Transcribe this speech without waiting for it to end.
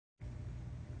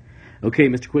Okay,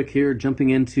 Mr. Quick here, jumping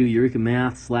into Eureka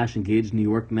Math / Engaged New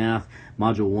York Math,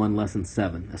 Module 1, Lesson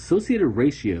 7. Associated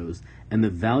ratios and the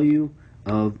value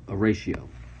of a ratio.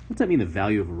 What's that mean, the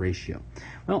value of a ratio?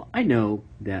 Well, I know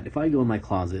that if I go in my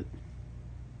closet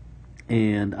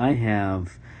and I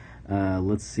have,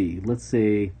 let's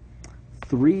say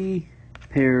 3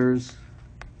 pairs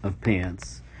of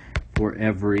pants for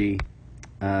every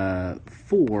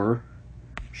 4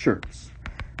 shirts,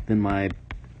 then my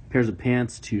pairs of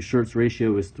pants to shirts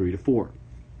ratio is 3 to 4.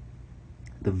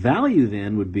 The value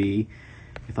then would be,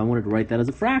 if I wanted to write that as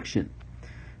a fraction,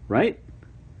 right?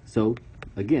 So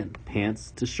again,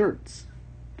 pants to shirts,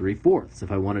 3/4.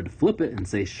 If I wanted to flip it and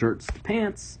say shirts to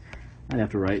pants, I'd have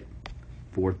to write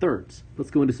 4/3.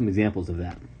 Let's go into some examples of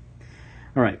that.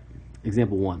 All right,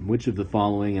 example 1. Which of the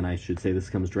following, and I should say this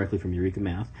comes directly from Eureka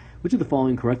Math, which of the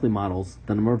following correctly models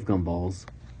the number of gumballs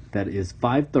that is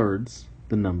 5/3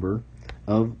 the number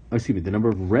of, the number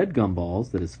of red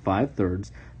gumballs that is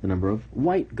 5/3 the number of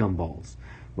white gumballs?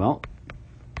 Well,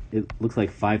 it looks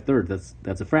like 5/3,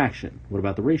 that's a fraction. What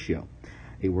about the ratio?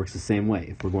 It works the same way.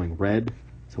 If we're going red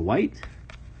to white,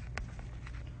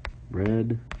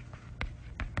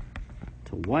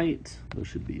 those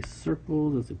should be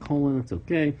circles, that's a colon, that's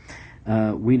okay.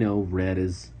 We know red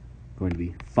is going to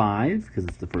be 5 because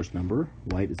it's the first number,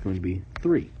 white is going to be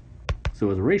 3.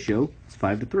 So as a ratio, it's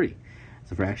 5 to 3.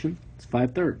 As a fraction, it's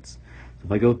 5/3. So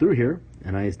if I go through here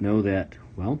and I know that,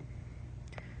 well,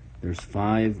 there's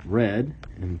 5 red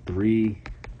and 3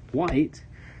 white,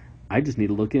 I just need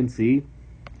to look and see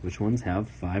which ones have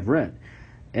 5 red.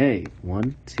 A,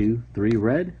 1, 2, 3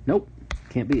 red. Nope,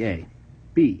 can't be A.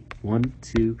 B, 1,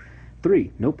 2,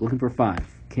 3. Nope, looking for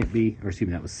 5. Can't be, or excuse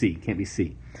me, that was C. Can't be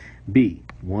C. B,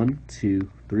 1, 2,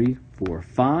 3, 4,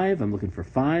 5. I'm looking for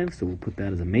 5, so we'll put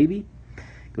that as a maybe.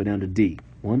 Go down to D.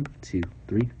 1, 2,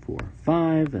 3, 4,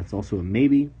 5. That's also a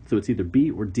maybe. So it's either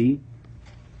B or D.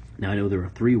 Now I know there are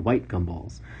 3 white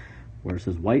gumballs. Where it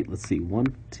says white, let's see.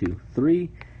 1, 2,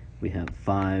 3. We have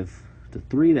 5 to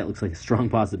 3. That looks like a strong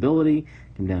possibility.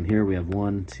 Come down here, we have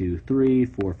 1, 2, 3,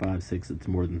 4, 5, 6. It's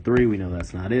more than 3. We know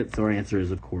that's not it. So our answer is,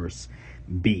 of course,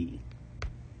 B.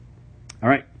 All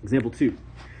right, example 2.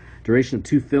 Duration of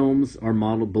 2 films are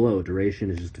modeled below.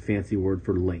 Duration is just a fancy word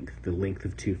for length, the length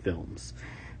of 2 films.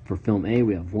 For film A,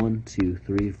 we have 1, 2,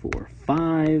 3, 4,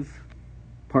 5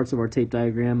 parts of our tape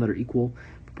diagram that are equal.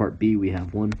 For part B, we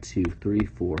have 1, 2, 3,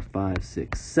 4, 5,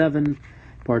 6, 7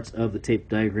 parts of the tape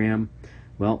diagram.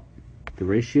 Well, the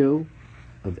ratio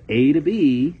of A to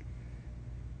B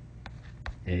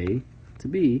is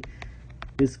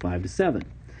 5 to 7.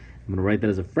 I'm going to write that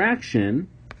as a fraction.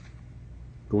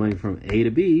 Going from A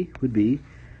to B would be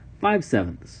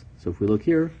 5/7. So if we look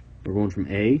here, we're going from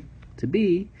A to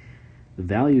B. The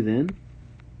value then,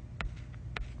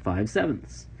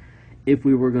 5/7. If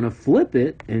we were going to flip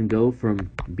it and go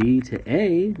from B to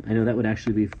A, I know that would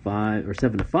actually be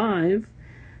 7 to 5.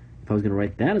 If I was going to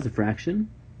write that as a fraction,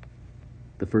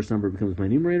 the first number becomes my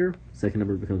numerator, second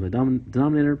number becomes my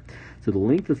denominator. So the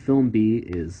length of film B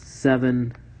is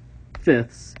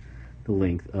 7/5 the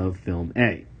length of film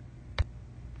A.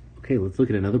 Okay, let's look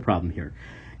at another problem here.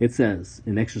 It says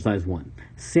in exercise 1,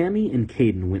 Sammy and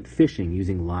Caden went fishing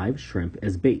using live shrimp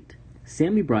as bait.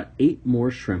 Sammy brought 8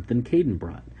 more shrimp than Caden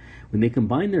brought. When they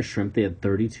combined their shrimp, they had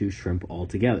 32 shrimp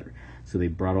altogether. So they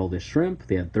brought all this shrimp,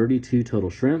 they had 32 total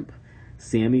shrimp.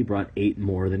 Sammy brought 8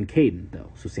 more than Caden,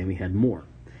 though, so Sammy had more.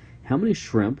 How many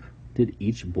shrimp did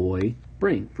each boy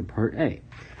bring for part A?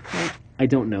 Well, I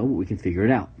don't know, but we can figure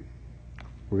it out.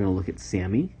 We're going to look at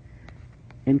Sammy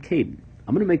and Caden.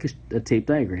 I'm going to make a tape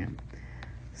diagram.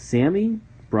 Sammy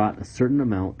brought a certain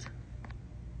amount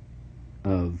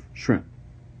of shrimp.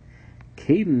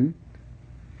 Caden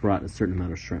brought a certain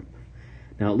amount of shrimp.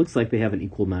 Now it looks like they have an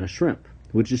equal amount of shrimp,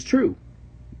 which is true.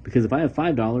 Because if I have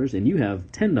 $5 and you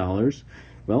have $10,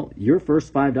 well, your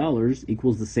first $5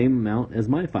 equals the same amount as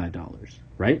my $5,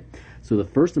 right? So the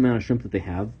first amount of shrimp that they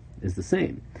have is the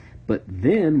same. But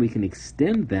then we can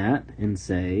extend that and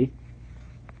say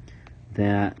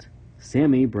that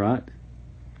Sammy brought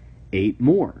 8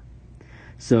 more.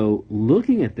 So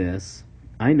looking at this,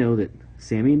 I know that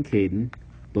Sammy and Caden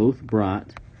both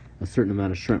brought a certain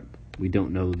amount of shrimp. We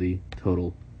don't know the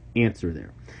total answer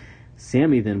there.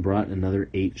 Sammy then brought another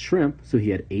 8 shrimp, so he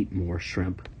had 8 more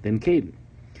shrimp than Caden.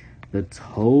 The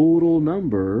total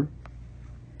number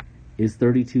is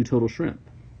 32 total shrimp.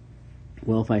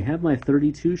 Well, if I have my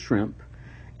 32 shrimp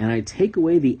and I take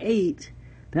away the 8,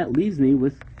 that leaves me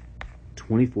with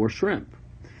 24 shrimp.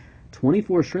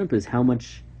 24 shrimp is how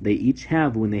much they each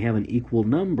have when they have an equal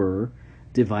number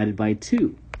divided by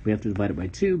 2. We have to divide it by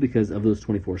 2 because of those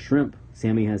 24 shrimp,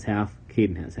 Sammy has half,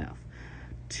 Caden has half.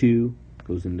 2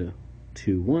 goes into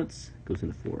 2 once, goes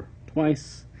into 4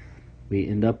 twice. We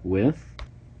end up with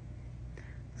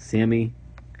Sammy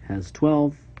has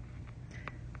 12,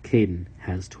 Caden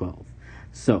has 12.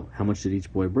 So, how much did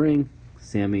each boy bring?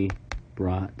 Sammy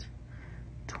brought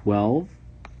 12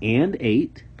 and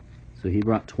 8, so he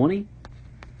brought 20.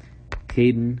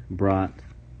 Caden brought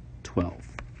 12.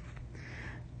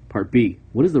 Part B,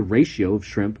 what is the ratio of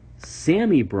shrimp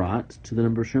Sammy brought to the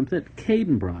number of shrimp that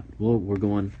Caden brought? Well, we're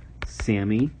going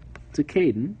Sammy to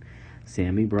Caden.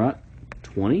 Sammy brought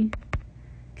 20.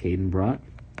 Caden brought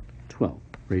 12.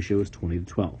 Ratio is 20 to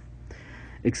 12.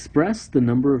 Express the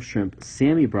number of shrimp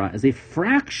Sammy brought as a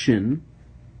fraction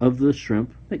of the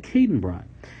shrimp that Caden brought.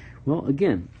 Well,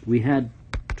 again, we had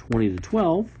 20 to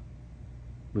 12,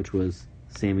 which was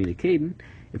Sammy to Caden.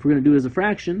 If we're going to do it as a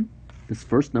fraction, this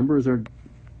first number is our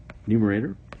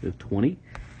numerator, we have 20.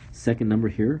 Second number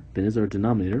here, then is our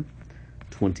denominator,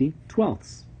 20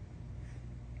 twelfths.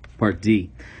 Part D,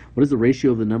 what is the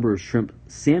ratio of the number of shrimp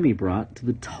Sammy brought to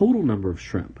the total number of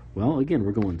shrimp? Well, again,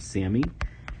 we're going Sammy,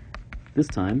 this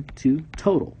time, to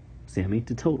total. Sammy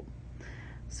to total.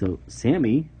 So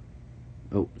Sammy,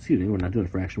 we're not doing a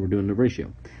fraction, we're doing a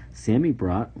ratio. Sammy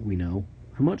brought, we know,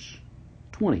 how much?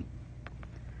 20.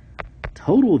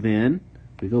 Total then,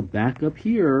 we go back up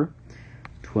here,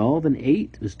 12 and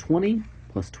 8 is 20,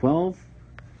 plus 12,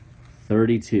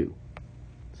 32.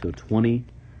 So 20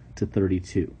 to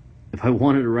 32. If I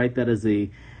wanted to write that as a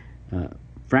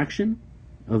fraction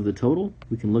of the total,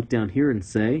 we can look down here and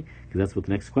say, because that's what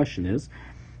the next question is,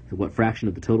 what fraction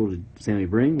of the total did Sammy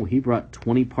bring? Well, he brought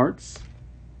 20 parts.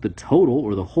 The total,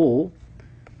 or the whole,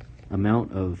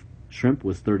 amount of shrimp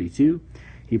was 32.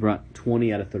 He brought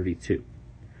 20 out of 32.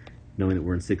 Knowing that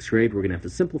we're in 6th grade, we're going to have to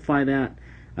simplify that.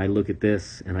 I look at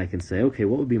this and I can say, okay,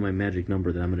 what would be my magic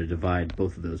number that I'm going to divide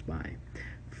both of those by?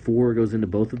 4 goes into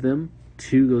both of them.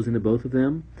 2 goes into both of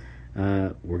them.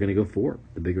 We're going to go 4,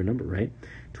 the bigger number, right?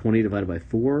 20 divided by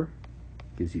 4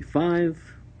 gives you 5.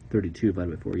 32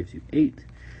 divided by 4 gives you 8.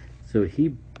 So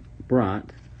he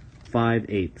brought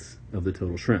 5/8 of the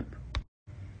total shrimp.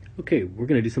 Okay, we're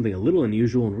going to do something a little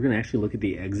unusual, and we're going to actually look at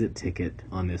the exit ticket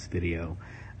on this video.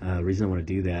 The reason I want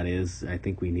to do that is I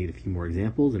think we need a few more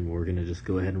examples, and we're going to just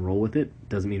go ahead and roll with it.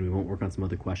 Doesn't mean we won't work on some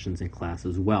other questions in class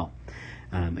as well.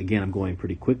 Again, I'm going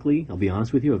pretty quickly. I'll be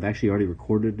honest with you, I've actually already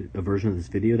recorded a version of this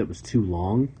video that was too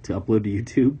long to upload to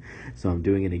YouTube, so I'm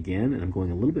doing it again, and I'm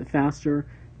going a little bit faster,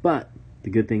 but the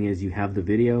good thing is you have the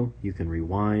video, you can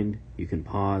rewind, you can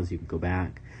pause, you can go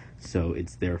back, so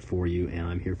it's there for you, and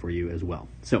I'm here for you as well.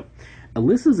 So,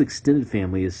 Alyssa's extended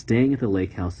family is staying at the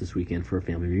lake house this weekend for a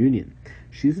family reunion.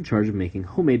 She's in charge of making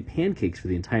homemade pancakes for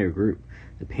the entire group.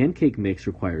 The pancake mix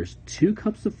requires 2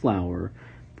 cups of flour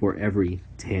for every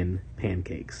 10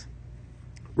 pancakes.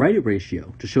 Write a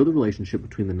ratio to show the relationship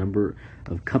between the number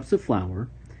of cups of flour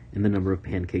and the number of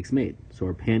pancakes made. So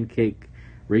our pancake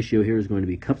ratio here is going to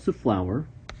be cups of flour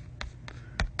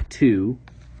to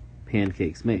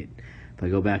pancakes made. If I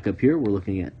go back up here, we're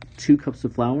looking at 2 cups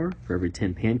of flour for every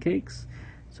 10 pancakes.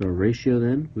 So our ratio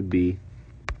then would be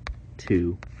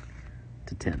 2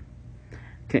 to 10.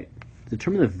 Okay,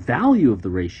 determine the value of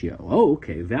the ratio. Oh,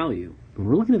 okay, value. When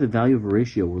we're looking at the value of a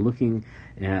ratio, we're looking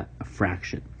at a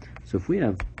fraction. So if we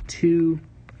have 2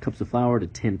 cups of flour to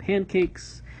 10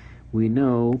 pancakes, we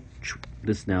know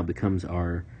this now becomes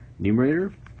our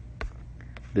numerator.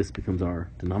 This becomes our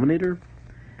denominator.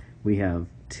 We have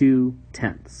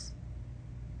 2/10.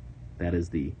 That is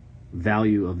the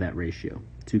value of that ratio.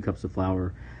 2 cups of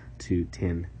flour to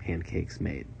 10 pancakes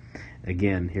made.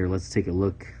 Again, here, let's take a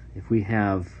look. If we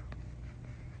have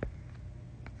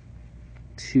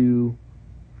 2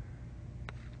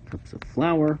 cups of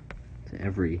flour to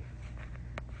every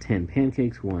 10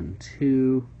 pancakes, 1,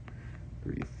 2,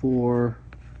 3, 4,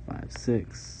 5,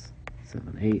 6,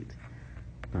 7, 8,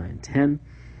 9, 10.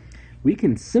 We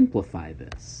can simplify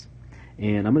this.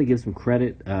 And I'm going to give some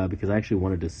credit because I actually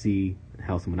wanted to see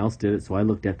how someone else did it. So I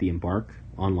looked at the Embark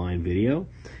online video.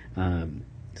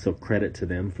 So credit to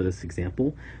them for this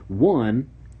example. 1,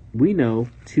 we know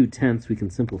 2/10, we can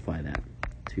simplify that.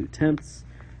 2/10,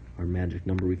 our magic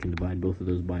number we can divide both of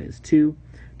those by is 2.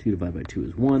 2 divided by 2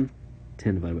 is 1.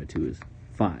 10 divided by 2 is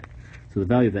 5. So the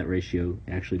value of that ratio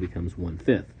actually becomes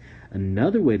 1/5.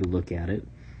 Another way to look at it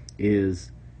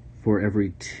is for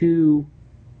every 2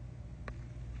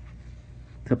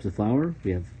 cups of flour,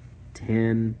 we have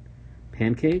 10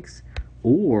 pancakes,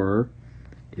 or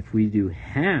if we do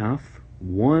half,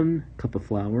 1 cup of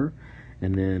flour,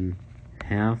 and then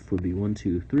half would be 1,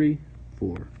 2, 3,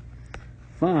 4,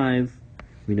 5.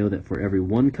 We know that for every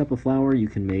 1 cup of flour, you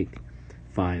can make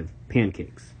 5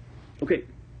 pancakes. Okay,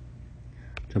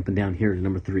 Jumping down here to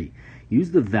number 3.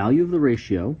 Use the value of the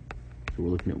ratio, so we're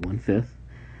looking at 1/5,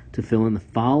 to fill in the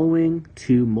following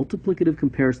 2 multiplicative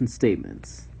comparison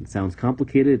statements. It sounds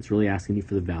complicated. It's really asking you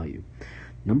for the value.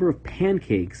 Number of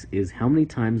pancakes is how many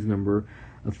times the number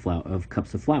of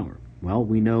cups of flour. Well,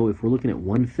 we know if we're looking at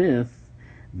 1/5,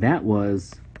 that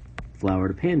was flour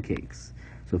to pancakes.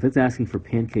 So if it's asking for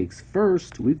pancakes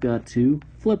first, we've got to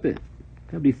flip it.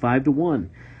 That would be 5 to 1.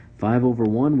 5 over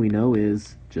 1 we know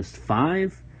is just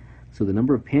 5. So the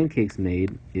number of pancakes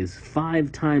made is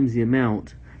 5 times the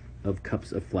amount of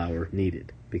cups of flour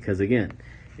needed. Because again,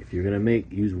 if you're going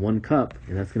to use 1 cup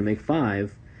and that's going to make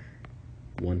 5,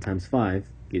 1 times 5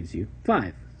 gives you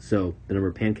 5. So the number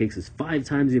of pancakes is 5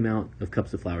 times the amount of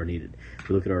cups of flour needed. If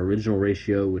we look at our original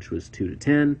ratio, which was 2 to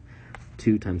 10,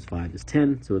 2 times 5 is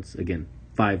 10. So it's, again,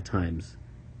 5 times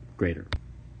greater.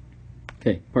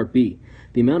 Okay, part B.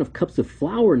 The amount of cups of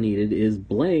flour needed is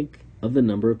blank of the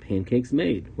number of pancakes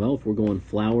made. Well, if we're going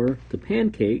flour to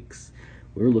pancakes,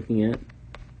 we're looking at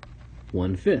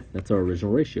 1/5. That's our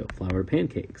original ratio, flour to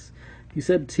pancakes. If you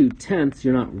said 2/10,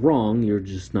 you're not wrong, you're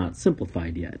just not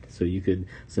simplified yet. So you could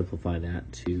simplify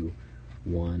that to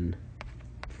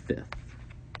 1/5.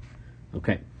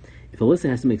 Okay, if Alyssa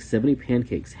has to make 70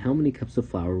 pancakes, how many cups of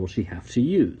flour will she have to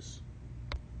use?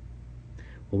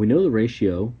 Well, we know the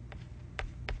ratio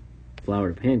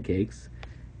flour to pancakes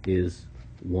is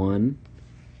 1,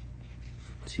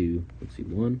 2,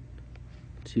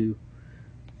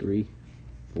 3,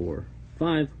 4,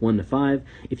 5, 1 to 5.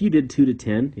 If you did 2 to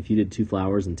 10, if you did 2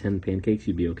 flours and 10 pancakes,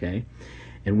 you'd be okay.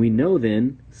 And we know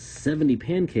then 70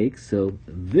 pancakes, so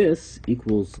this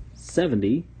equals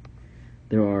 70.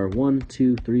 There are 1,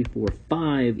 2, 3, 4,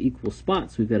 5 equal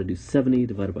spots. We've got to do 70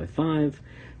 divided by 5.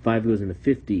 5 goes into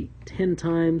 50 10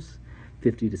 times.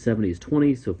 50 to 70 is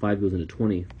 20, so 5 goes into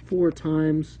 24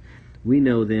 times. We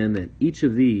know then that each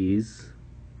of these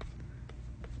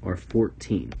are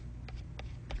 14.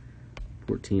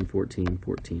 14, 14,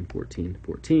 14, 14,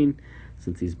 14.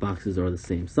 Since these boxes are the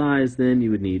same size, then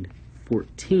you would need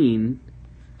 14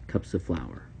 cups of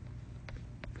flour.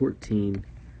 14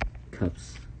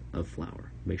 cups of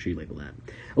flour. Make sure you label that.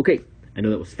 Okay, I know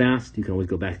that was fast. You can always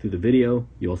go back through the video.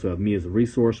 You also have me as a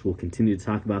resource. We'll continue to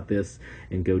talk about this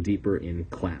and go deeper in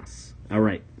class. All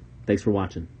right, thanks for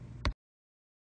watching.